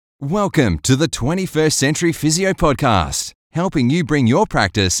Welcome to the 21st Century Physio Podcast, helping you bring your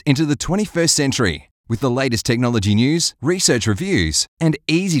practice into the 21st century with the latest technology news, research reviews, and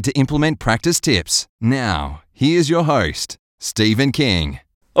easy to implement practice tips. Now, here's your host, Stephen King.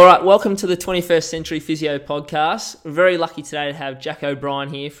 All right, welcome to the 21st Century Physio Podcast. We're very lucky today to have Jack O'Brien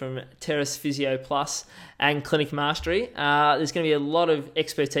here from Terrace Physio Plus and Clinic Mastery. There's going to be a lot of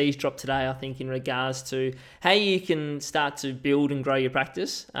expertise dropped today, I think, in regards to how you can start to build and grow your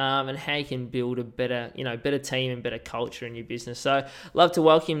practice, and how you can build a better team and better culture in your business. So, love to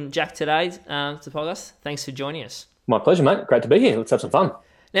welcome Jack today to the podcast. Thanks for joining us. My pleasure, mate. Great to be here. Let's have some fun.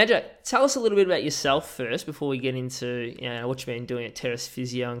 Now, Jack, tell us a little bit about yourself first before we get into what you've been doing at Terrace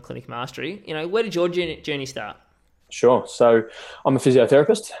Physio and Clinic Mastery. Where did your journey start? Sure. So I'm a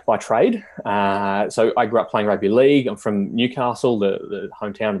physiotherapist by trade. So I grew up playing rugby league. I'm from Newcastle, the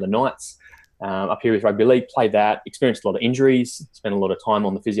hometown of the Knights. Up here with rugby league, played that, experienced a lot of injuries, spent a lot of time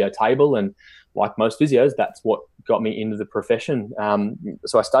on the physio table. And like most physios, that's what got me into the profession.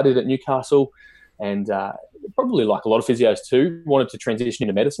 So I studied at Newcastle and probably like a lot of physios too, wanted to transition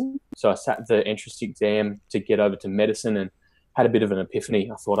into medicine. So I sat the entrance exam to get over to medicine and had a bit of an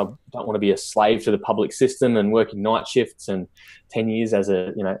epiphany. I thought, I don't want to be a slave to the public system and working night shifts and 10 years as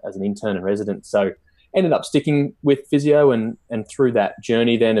an intern and resident. So ended up sticking with physio and through that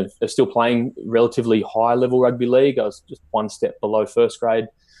journey then of still playing relatively high level rugby league. I was just one step below first grade,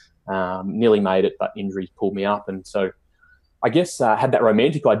 nearly made it, but injuries pulled me up. And so I guess had that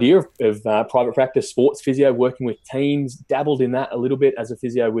romantic idea of private practice, sports physio, working with teams, dabbled in that a little bit as a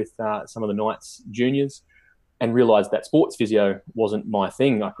physio with some of the Knights juniors, and realised that sports physio wasn't my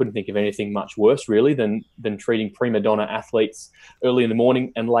thing. I couldn't think of anything much worse really than treating prima donna athletes early in the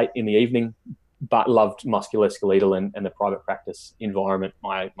morning and late in the evening, but loved musculoskeletal and the private practice environment.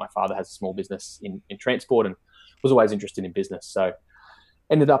 My father has a small business in transport and was always interested in business. So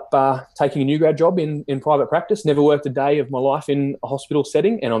ended up taking a new grad job in private practice. Never worked a day of my life in a hospital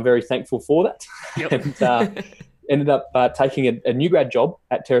setting, and I'm very thankful for that. Yep. And ended up taking a new grad job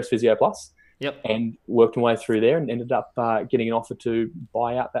at Terrace Physio Plus. Yep. And worked my way through there and ended up getting an offer to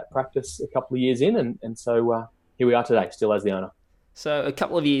buy out that practice a couple of years in. And so here we are today, still as the owner. So a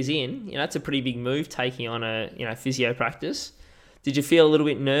couple of years in, that's a pretty big move, taking on a physio practice. Did you feel a little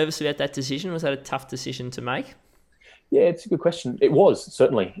bit nervous about that decision? Was that a tough decision to make? Yeah, it's a good question. It was,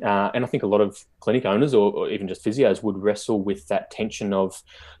 certainly. And I think a lot of clinic owners or even just physios would wrestle with that tension of,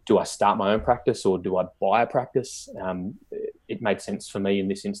 do I start my own practice or do I buy a practice? It made sense for me in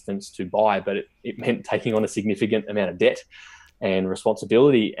this instance to buy, but it meant taking on a significant amount of debt and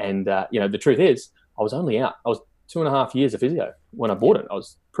responsibility. And, the truth is, I was 2.5 years of physio when I bought it. I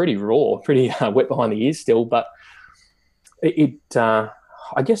was pretty raw, pretty wet behind the ears still, but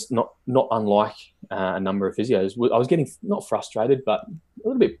I guess not unlike a number of physios, I was getting not frustrated, but a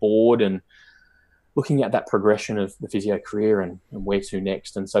little bit bored and looking at that progression of the physio career and where to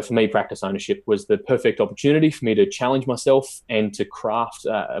next. And so for me, practice ownership was the perfect opportunity for me to challenge myself and to craft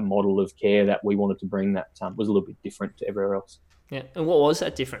a model of care that we wanted to bring that was a little bit different to everywhere else. Yeah. And what was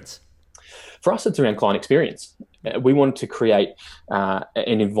that difference? For us, it's around client experience. We wanted to create an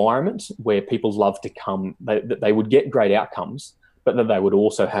environment where people love to come, that they would get great outcomes, but that they would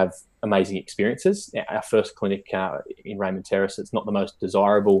also have amazing experiences. Our first clinic in Raymond Terrace, it's not the most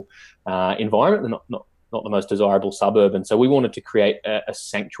desirable environment, not the most desirable suburb. And so we wanted to create a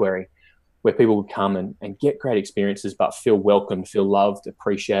sanctuary where people would come and get great experiences, but feel welcomed, feel loved,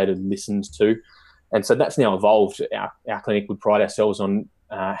 appreciated, listened to. And so that's now evolved. Our clinic would pride ourselves on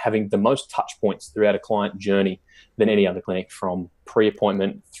having the most touch points throughout a client journey than any other clinic, from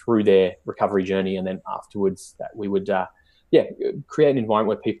pre-appointment through their recovery journey. And then afterwards that we would create an environment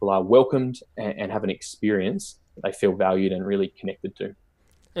where people are welcomed and have an experience that they feel valued and really connected to.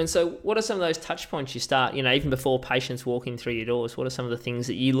 And so what are some of those touch points you start, even before patients walk in through your doors? What are some of the things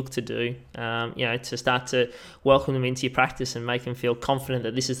that you look to do, to start to welcome them into your practice and make them feel confident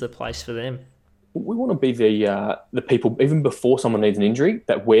that this is the place for them? We want to be the people, even before someone needs an injury,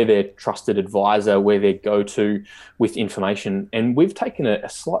 that we're their trusted advisor, we're their go-to with information. And we've taken a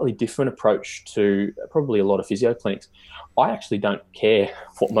slightly different approach to probably a lot of physio clinics. I actually don't care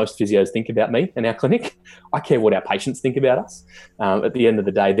what most physios think about me and our clinic. I care what our patients think about us. At the end of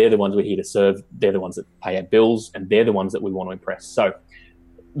the day, they're the ones we're here to serve. They're the ones that pay our bills, and they're the ones that we want to impress. So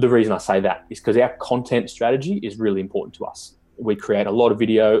the reason I say that is because our content strategy is really important to us. We create a lot of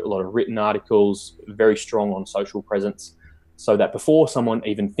video, a lot of written articles, very strong on social presence, so that before someone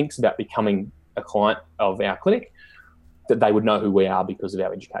even thinks about becoming a client of our clinic, that they would know who we are because of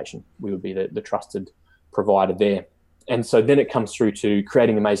our education. We would be the trusted provider there. And so then it comes through to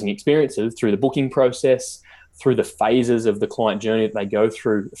creating amazing experiences through the booking process, through the phases of the client journey that they go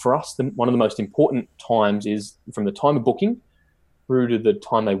through. For us, one of the most important times is from the time of booking through to the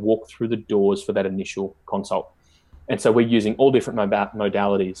time they walk through the doors for that initial consult. And so we're using all different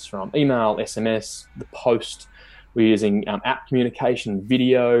modalities, from email, SMS, the post. We're using app communication,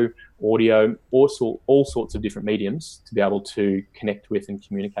 video, audio, also all sorts of different mediums to be able to connect with and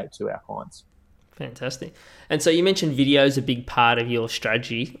communicate to our clients. Fantastic. And so you mentioned video is a big part of your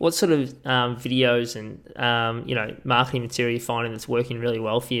strategy. What sort of videos and marketing material are you finding that's working really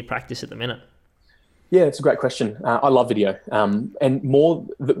well for your practice at the minute? Yeah, it's a great question. I love video. And more,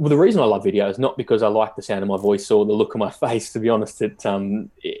 the reason I love video is not because I like the sound of my voice or the look of my face. To be honest,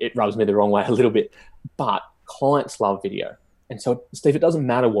 it rubs me the wrong way a little bit. But clients love video. And so, Steve, it doesn't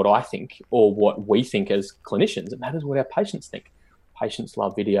matter what I think or what we think as clinicians. It matters what our patients think. Patients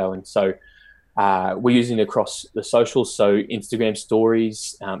love video. And so we're using it across the socials, so Instagram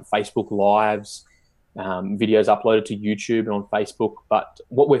stories, Facebook Lives, videos uploaded to YouTube and on Facebook. But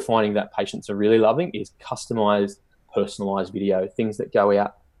what we're finding that patients are really loving is customized, personalized video, things that go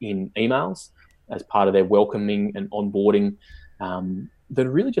out in emails as part of their welcoming and onboarding, that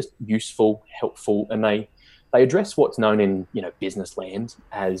are really just useful, helpful, and they address what's known in business land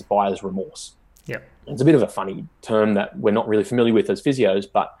as buyer's remorse. Yeah, it's a bit of a funny term that we're not really familiar with as physios,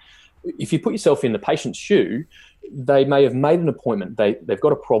 but if you put yourself in the patient's shoe, they may have made an appointment. They've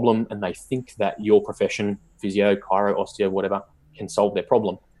got a problem and they think that your profession, physio, chiro, osteo, whatever, can solve their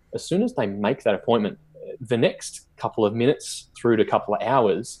problem. As soon as they make that appointment, the next couple of minutes through to a couple of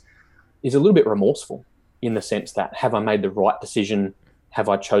hours is a little bit remorseful, in the sense that, have I made the right decision? Have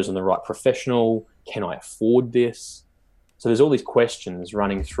I chosen the right professional? Can I afford this? So there's all these questions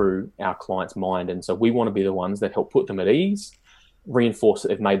running through our client's mind. And so we want to be the ones that help put them at ease, reinforce that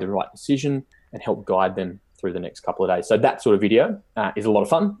they've made the right decision, and help guide them through the next couple of days. So that sort of video is a lot of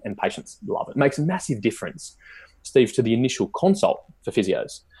fun, and patients love it. It makes a massive difference, Steve, to the initial consult for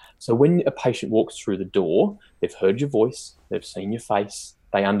physios. So when a patient walks through the door, they've heard your voice, they've seen your face,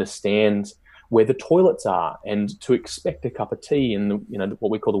 they understand where the toilets are, and to expect a cup of tea in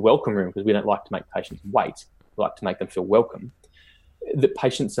what we call the welcome room, because we don't like to make patients wait. We like to make them feel welcome. The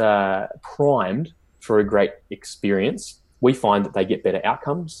patients are primed for a great experience. We find that they get better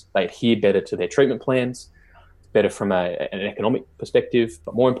outcomes, they adhere better to their treatment plans, better from an economic perspective,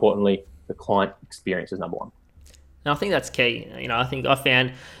 but more importantly, the client experience is number one. And I think that's key. I think I found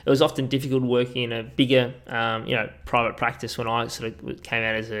it was often difficult working in a bigger, private practice when I sort of came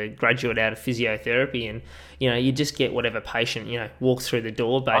out as a graduate out of physiotherapy, and you just get whatever patient walks through the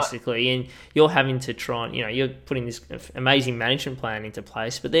door basically, and you're having to try and you're putting this amazing management plan into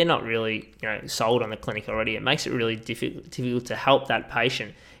place, but they're not really sold on the clinic already. It makes it really difficult to help that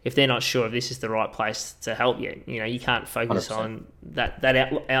patient if they're not sure if this is the right place to help you. You can't focus 100%. On that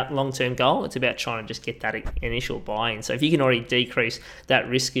out long-term goal. It's about trying to just get that initial buy-in. So if you can already decrease that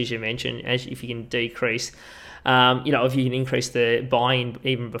risk, as you mentioned, if you can decrease, if you can increase the buy-in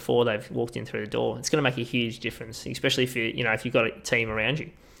even before they've walked in through the door, it's going to make a huge difference, especially if if you've got a team around you.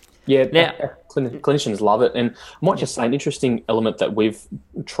 Yeah, now, clinicians love it. And I might just say an interesting element that we've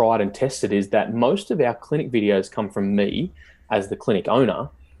tried and tested is that most of our clinic videos come from me as the clinic owner,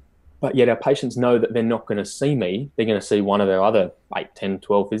 but yet our patients know that they're not going to see me. They're going to see one of our other 8, 10,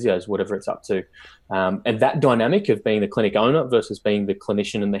 12 physios, whatever it's up to. And that dynamic of being the clinic owner versus being the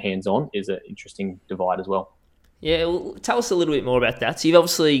clinician and the hands-on is an interesting divide as well. Yeah, well, tell us a little bit more about that. So you've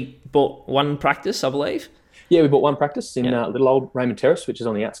obviously bought one practice, I believe. Yeah, we bought one practice in little old Raymond Terrace, which is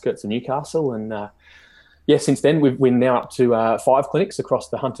on the outskirts of Newcastle. And since then we're now up to 5 clinics across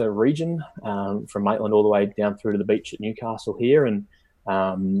the Hunter region, from Maitland all the way down through to the beach at Newcastle here. And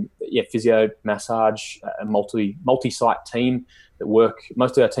physio, massage, a multi-site team that work.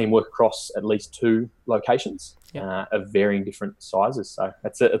 Most of our team work across at least 2 locations of varying different sizes. So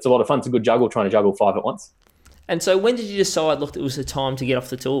it's a lot of fun. It's a good juggle, trying to juggle 5 at once. And so when did you decide, look, it was the time to get off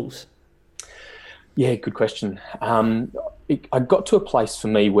the tools? Yeah, good question. I got to a place for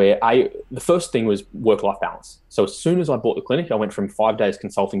me where the first thing was work-life balance. So as soon as I bought the clinic, I went from 5 days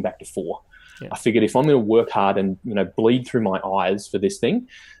consulting back to 4. Yeah. I figured if I'm going to work hard and bleed through my eyes for this thing,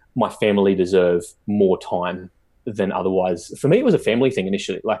 my family deserve more time than otherwise. For me, it was a family thing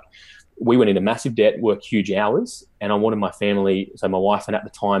initially. Like, we went into massive debt, worked huge hours, and I wanted my family. So my wife, and at the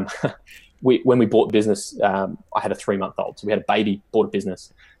time, when we bought the business, I had a 3-month-old. So we had a baby, bought a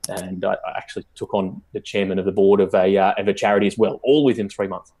business, and I actually took on the chairman of the board of a charity as well, all within 3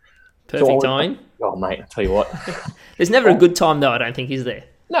 months. Perfect time. Oh, mate, I tell you what. There's never a good time, though, I don't think, is there?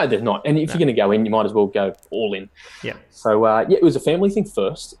 No, there's not. And if you're going to go in, you might as well go all in. Yeah. So, it was a family thing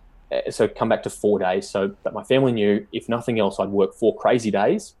first. So come back to 4 days. So that my family knew, if nothing else, I'd work 4 crazy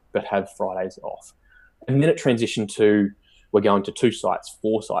days, but have Fridays off. And then it transitioned to, we're going to 2 sites,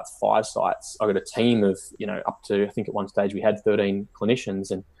 4 sites, 5 sites. I got a team of, up to, I think at one stage we had 13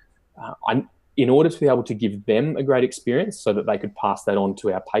 clinicians. And in order to be able to give them a great experience so that they could pass that on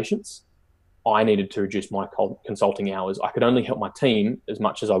to our patients, I needed to reduce my consulting hours. I could only help my team as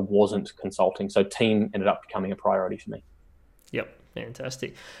much as I wasn't consulting. So team ended up becoming a priority for me. Yep.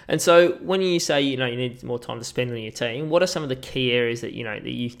 Fantastic. And so when you say, you need more time to spend on your team, what are some of the key areas that,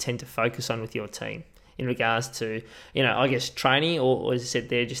 that you tend to focus on with your team in regards to, I guess training or as I said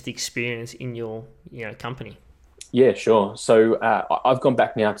there, just the experience in your, company? Yeah, sure. So I've gone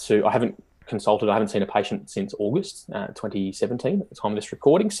back now to, I haven't consulted, I haven't seen a patient since August 2017 at the time of this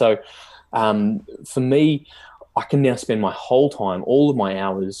recording. So for me, I can now spend my whole time, all of my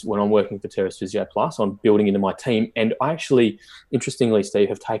hours when I'm working for Terrace Physio Plus on building into my team. And I actually, interestingly, Steve,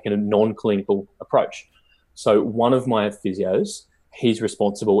 have taken a non-clinical approach. So one of my physios, he's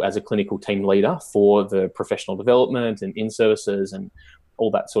responsible as a clinical team leader for the professional development and in-services and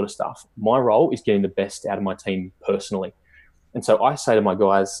all that sort of stuff. My role is getting the best out of my team personally. And so I say to my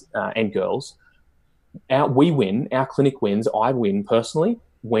guys and girls, we win, our clinic wins, I win personally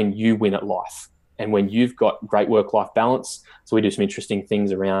when you win at life. And when you've got great work-life balance, so we do some interesting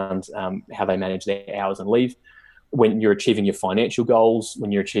things around how they manage their hours and leave. When you're achieving your financial goals,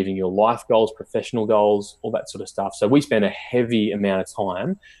 when you're achieving your life goals, professional goals, all that sort of stuff. So we spend a heavy amount of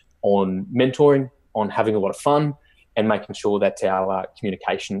time on mentoring, on having a lot of fun, and making sure that our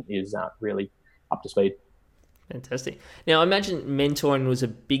communication is really up to speed. Fantastic. Now, I imagine mentoring was a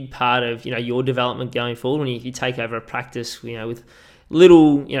big part of your development going forward when you take over a practice, with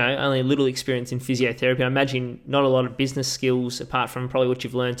little, only a little experience in physiotherapy. I imagine not a lot of business skills apart from probably what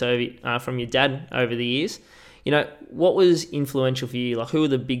you've learned over from your dad over the years. What was influential for you? Like, who were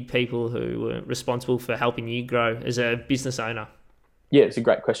the big people who were responsible for helping you grow as a business owner? Yeah, it's a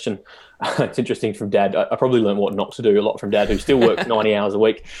great question. It's interesting from Dad. I probably learned what not to do a lot from Dad, who still works 90 hours a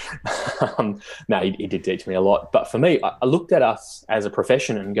week. No, he did teach me a lot. But for me, I looked at us as a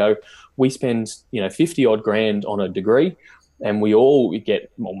profession and go, we spend 50 odd grand on a degree, and we all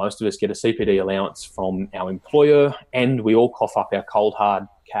get, well, most of us get a CPD allowance from our employer, and we all cough up our cold hard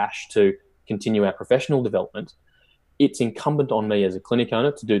cash to continue our professional development. It's incumbent on me as a clinic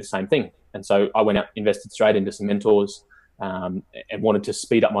owner to do the same thing. And so I went out, invested straight into some mentors, and wanted to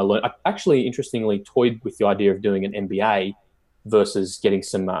speed up my learning. I actually, interestingly, toyed with the idea of doing an MBA versus getting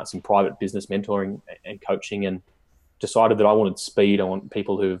some private business mentoring and coaching, and decided that I wanted speed. I want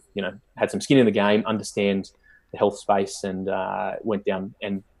people who've had some skin in the game, understand the health space, and went down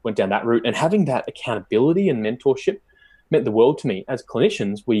that route. And having that accountability and mentorship meant the world to me. As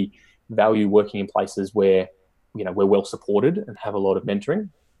clinicians, we value working in places where we're well supported and have a lot of mentoring.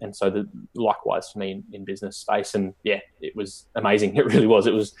 And so likewise for me in business space. And yeah, it was amazing. It really was.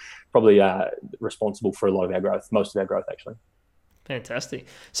 It was probably responsible for a lot of our growth, most of our growth actually. Fantastic.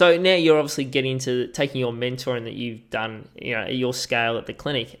 So now you're obviously getting into taking your mentoring that you've done, at your scale at the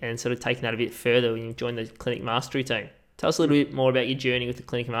clinic, and sort of taking that a bit further when you joined the Clinic Mastery team. Tell us a little bit more about your journey with the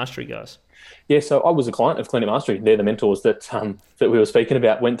Clinic Mastery guys. Yeah, so I was a client of Clinic Mastery. They're the mentors that we were speaking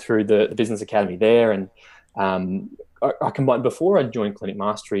about. Went through the business academy there, and I combined, before I joined Clinic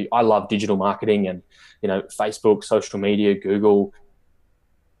Mastery, I love digital marketing and, Facebook, social media, Google.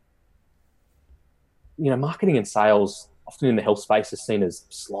 Marketing and sales, often in the health space, is seen as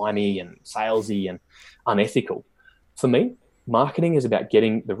slimy and salesy and unethical. For me, marketing is about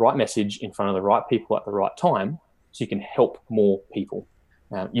getting the right message in front of the right people at the right time so you can help more people.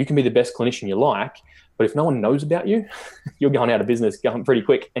 You can be the best clinician you like, but if no one knows about you, you're going out of business going pretty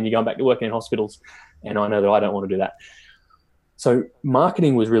quick, and you're going back to working in hospitals. And I know that I don't want to do that. So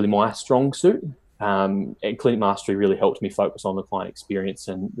marketing was really my strong suit. And Clinic Mastery really helped me focus on the client experience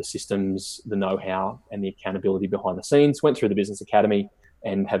and the systems, the know-how, and the accountability behind the scenes. Went through the Business Academy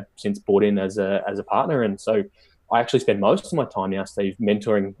and have since bought in as a partner. And so I actually spend most of my time now, Steve,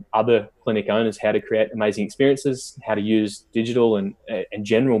 mentoring other clinic owners how to create amazing experiences, how to use digital and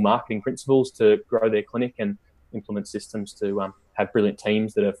general marketing principles to grow their clinic, and implement systems to have brilliant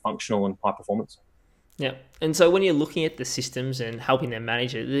teams that are functional and high performance. Yeah, and so when you're looking at the systems and helping them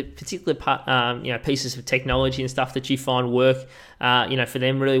manage it, the particular pieces of technology and stuff that you find work, for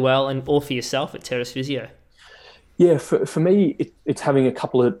them really well, and or for yourself at Terrace Physio. Yeah, for me, it's having a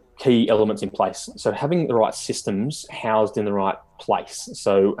couple of key elements in place. So having the right systems housed in the right place.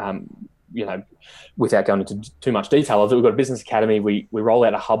 So, without going into too much detail of it, we've got a business academy. We roll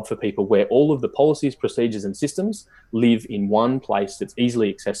out a hub for people where all of the policies, procedures, and systems live in one place that's easily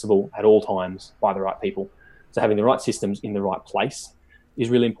accessible at all times by the right people. So having the right systems in the right place is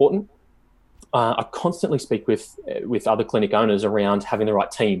really important. I constantly speak with other clinic owners around having the right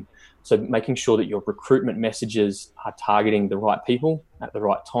team. So making sure that your recruitment messages are targeting the right people at the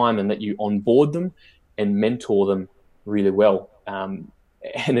right time, and that you onboard them and mentor them really well.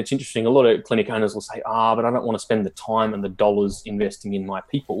 And it's interesting, a lot of clinic owners will say, but I don't want to spend the time and the dollars investing in my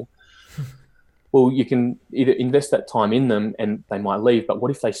people. Well, you can either invest that time in them and they might leave, but what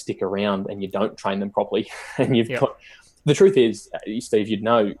if they stick around and you don't train them properly? And the truth is, Steve, you'd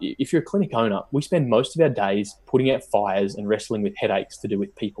know, if you're a clinic owner, we spend most of our days putting out fires and wrestling with headaches to do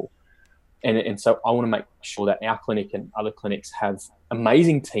with people. And so I want to make sure that our clinic and other clinics have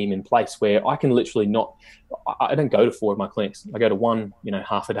amazing team in place where I can literally I don't go to 4 of my clinics. I go to 1,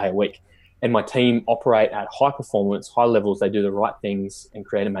 half a day a week. And my team operate at high performance, high levels. They do the right things and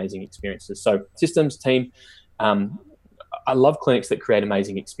create amazing experiences. So systems, team, I love clinics that create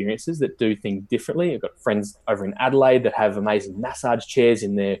amazing experiences, that do things differently. I've got friends over in Adelaide that have amazing massage chairs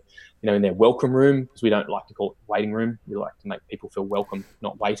in their welcome room, because we don't like to call it waiting room. We like to make people feel welcome,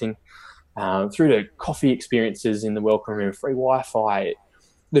 not waiting. Through to coffee experiences in the welcome room, free Wi-Fi.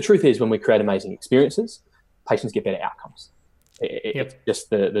 The truth is, when we create amazing experiences, patients get better outcomes. It's just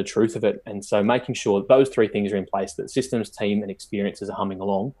the truth of it. And so making sure those 3 things are in place, that systems, team, and experiences are humming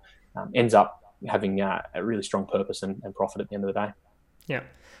along, ends up having a really strong purpose and profit at the end of the day. Yeah.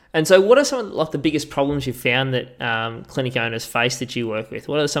 And so what are some of the biggest problems you've found that clinic owners face that you work with?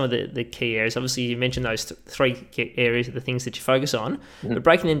 What are some of the key areas? Obviously, you mentioned those 3 key areas of the things that you focus on, but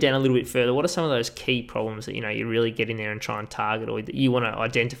breaking them down a little bit further, what are some of those key problems that, you really get in there and try and target, or that you want to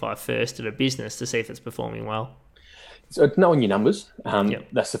identify first at a business to see if it's performing well? So knowing your numbers,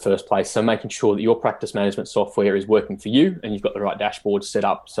 that's the first place. So making sure that your practice management software is working for you and you've got the right dashboard set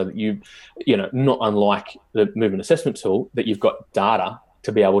up so that not unlike the movement assessment tool, that you've got data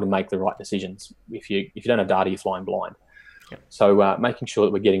to be able to make the right decisions. If you don't have data, you're flying blind. So making sure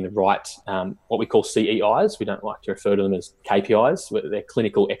that we're getting the right, what we call CEIs. We don't like to refer to them as KPIs. They're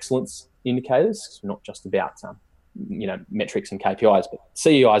clinical excellence indicators. It's not just about metrics and KPIs, but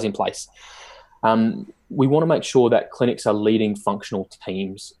CEIs in place. We want to make sure that clinics are leading functional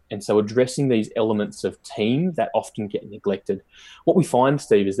teams. And so addressing these elements of team that often get neglected. What we find,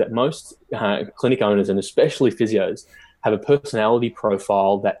 Steve, is that most clinic owners, and especially physios, have a personality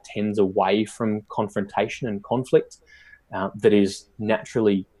profile that tends away from confrontation and conflict, that is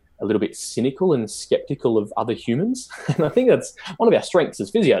naturally a little bit cynical and skeptical of other humans. And I think that's one of our strengths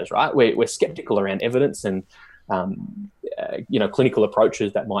as physios, right? We're skeptical around evidence and clinical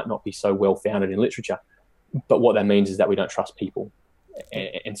approaches that might not be so well founded in literature. But what that means is that we don't trust people.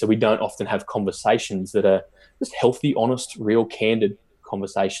 And so we don't often have conversations that are just healthy, honest, real, candid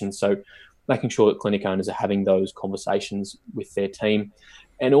conversations. So making sure that clinic owners are having those conversations with their team,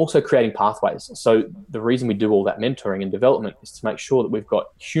 and also creating pathways. So the reason we do all that mentoring and development is to make sure that we've got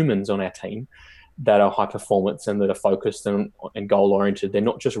humans on our team that are high performance and that are focused and goal oriented. They're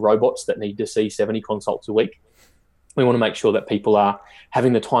not just robots that need to see 70 consults a week. We want to make sure that people are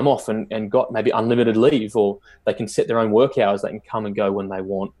having the time off and got maybe unlimited leave, or they can set their own work hours. They can come and go when they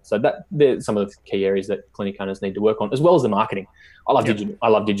want. So they're some of the key areas that clinic owners need to work on, as well as the marketing. I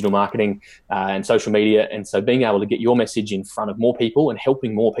love digital marketing and social media. And so being able to get your message in front of more people and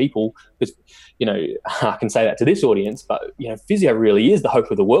helping more people, because, I can say that to this audience, but, physio really is the hope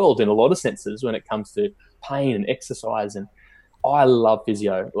of the world in a lot of senses when it comes to pain and exercise. And I love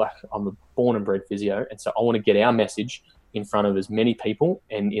physio. Like, I'm a born and bred physio. And so I want to get our message in front of as many people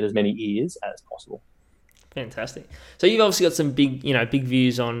and in as many ears as possible. Fantastic. So you've obviously got some big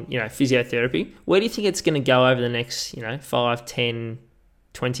views on, physiotherapy. Where do you think it's going to go over the next, 5, 10,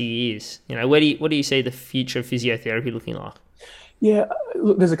 20 years? What do you see the future of physiotherapy looking like? Yeah,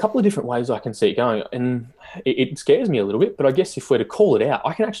 look, there's a couple of different ways I can see it going, and it scares me a little bit, but I guess if we're to call it out,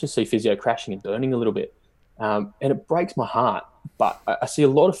 I can actually see physio crashing and burning a little bit. And it breaks my heart, but I see a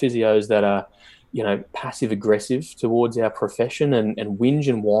lot of physios that are, passive aggressive towards our profession and whinge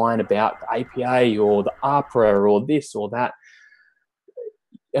and whine about the APA or the APRA or this or that.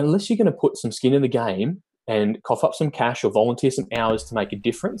 Unless you're going to put some skin in the game and cough up some cash or volunteer some hours to make a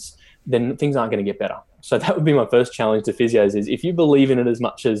difference, then things aren't going to get better. So that would be my first challenge to physios is, if you believe in it as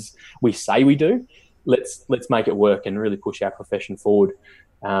much as we say we do, let's make it work and really push our profession forward.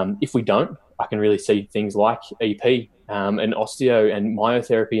 If we don't, I can really see things like EP and osteo and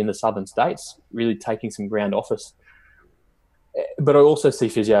myotherapy in the southern states really taking some ground office. But I also see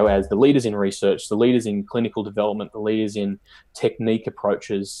physio as the leaders in research, the leaders in clinical development, the leaders in technique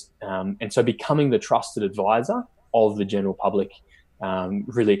approaches. And so becoming the trusted advisor of the general public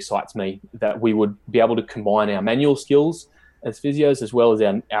really excites me, that we would be able to combine our manual skills as physios as well as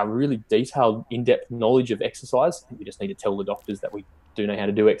our really detailed, in-depth knowledge of exercise. We just need to tell the doctors that we do know how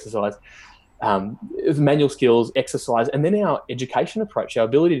to do exercise. manual skills, exercise, and then our education approach, our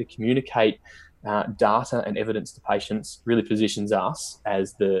ability to communicate data and evidence to patients really positions us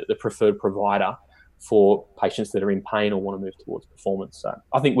as the preferred provider for patients that are in pain or want to move towards performance. So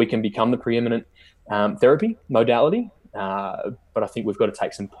I think we can become the preeminent therapy modality, but I think we've got to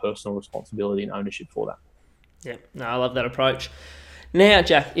take some personal responsibility and ownership for that. Yeah, no, I love that approach. Now,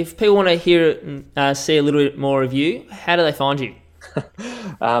 Jack, if people want to hear it and see a little bit more of you, how do they find you?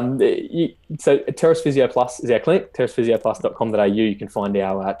 So Terrace Physio Plus is our clinic, terracephysioplus.com.au. You can find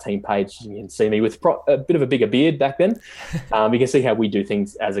our team page. You can see me with a bit of a bigger beard back then. You can see how we do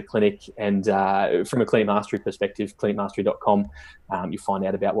things as a clinic, and from a Clinic Mastery perspective, clinicmastery.com, you'll find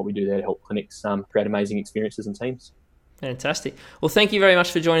out about what we do there to help clinics create amazing experiences and teams. Fantastic. Well, thank you very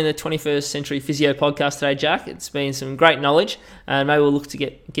much for joining the 21st Century Physio podcast today, Jack. It's been some great knowledge, and maybe we'll look to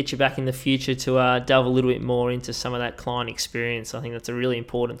get you back in the future to delve a little bit more into some of that client experience. I think that's a really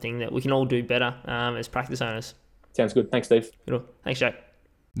important thing that we can all do better as practice owners. Sounds good. Thanks, Steve. Good. Thanks, Jack.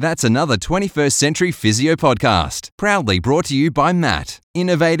 That's another 21st Century Physio podcast, proudly brought to you by Matt,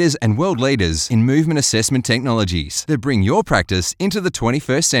 innovators and world leaders in movement assessment technologies that bring your practice into the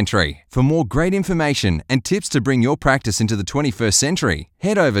 21st century. For more great information and tips to bring your practice into the 21st century,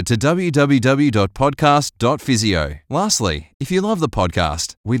 head over to www.podcast.physio. Lastly, if you love the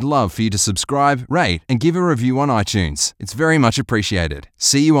podcast, we'd love for you to subscribe, rate, and give a review on iTunes. It's very much appreciated.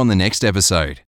 See you on the next episode.